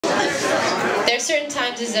There's certain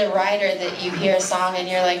times as a writer that you hear a song and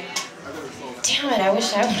you're like, damn it, I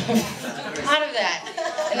wish I would have thought of that.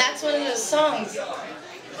 And that's one of those songs.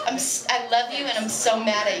 I love you and I'm so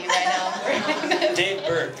mad at you right now. Dave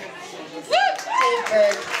Berg. Dave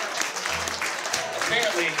Berg.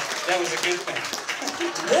 Apparently, that was a good thing.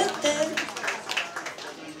 Good thing.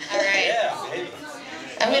 All right. Yeah, baby.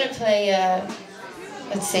 I'm going to play,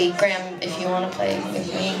 let's see, Graham, if you want to play with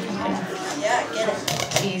me. Yeah, get it.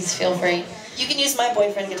 Please feel free. You can use my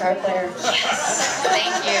boyfriend guitar player. Yes.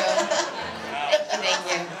 Thank you.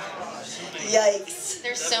 Thank you. Yikes.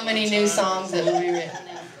 There's so many new songs that will be written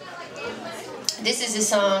now. This is a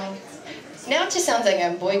song, now it just sounds like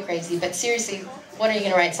I'm boy crazy, but seriously, what are you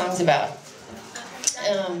going to write songs about?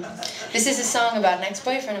 This is a song about an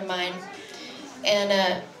ex-boyfriend of mine,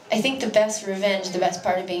 and I think the best revenge, the best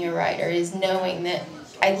part of being a writer is knowing that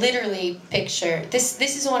I literally picture, this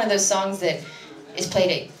is one of those songs that is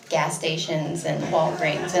played at gas stations and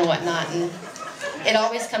Walgreens and whatnot, and it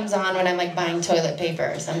always comes on when I'm like buying toilet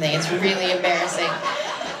paper or something. It's really embarrassing.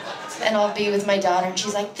 And I'll be with my daughter and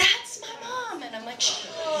she's like, that's my mom! And I'm like, shh,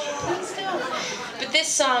 please don't. But this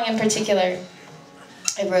song in particular,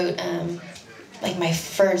 I wrote like my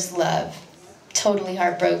first love, totally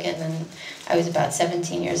heartbroken, and I was about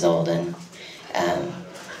 17 years old, and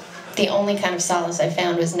the only kind of solace I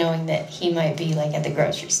found was knowing that he might be like at the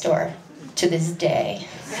grocery store to this day.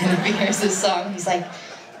 And if he hears this song, he's like,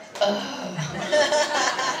 oh.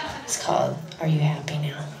 It's called Are You Happy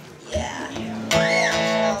Now? Yeah.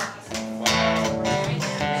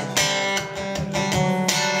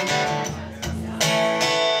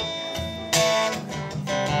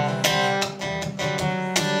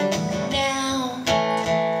 Now,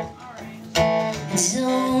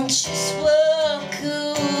 don't just walk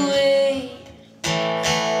away,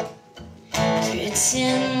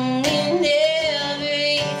 pretending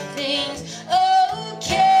everything's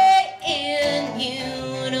okay and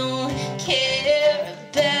you don't care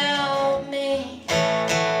about me.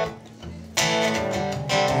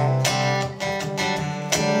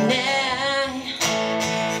 And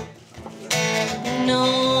I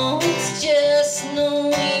know it's just no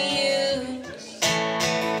use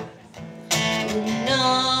when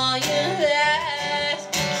all your lies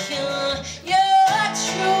become your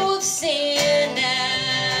truths, and I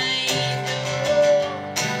know,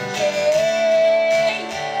 yeah.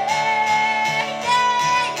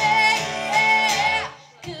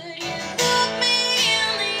 Could you look me in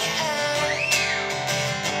the eye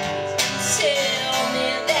and tell me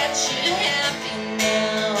that you're happy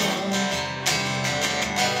now?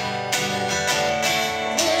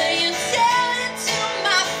 Will you tell it to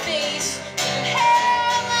my face and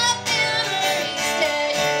have my memories that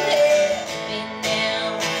you're happy now?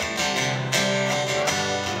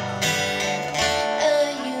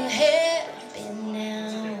 Are you happy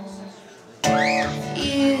now?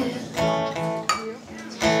 You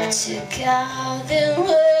took all there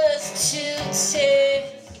was to take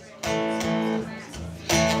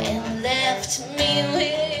and left me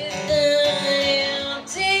with an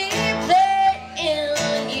empty plate,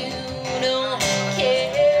 and you don't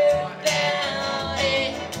care about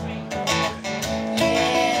it.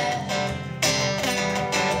 Yeah.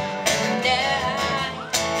 And I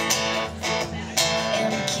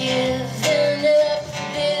am giving up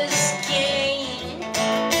this game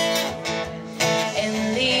and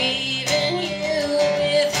leaving you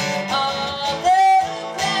with all the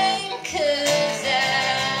blame, 'cause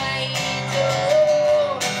I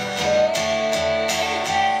don't care.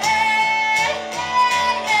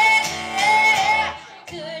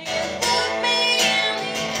 Could you look me in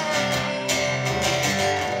the eye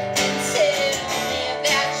and tell me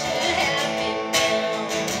that you're happy now?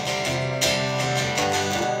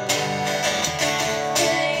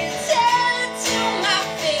 Will you tell it to my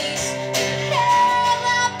face and have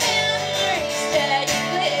my memories that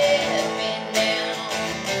you're happy now?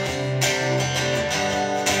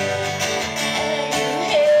 Are you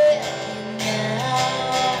happy now?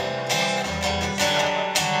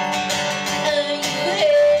 Are you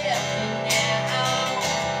happy now?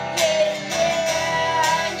 Yeah,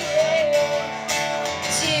 yeah.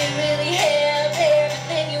 Do you really have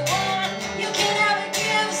everything you want? You can never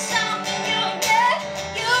give something you get.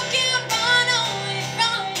 You can run away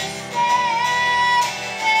from yourself.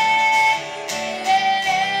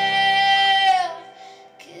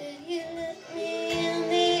 Could you look me in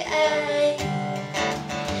the eye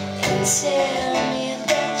and tell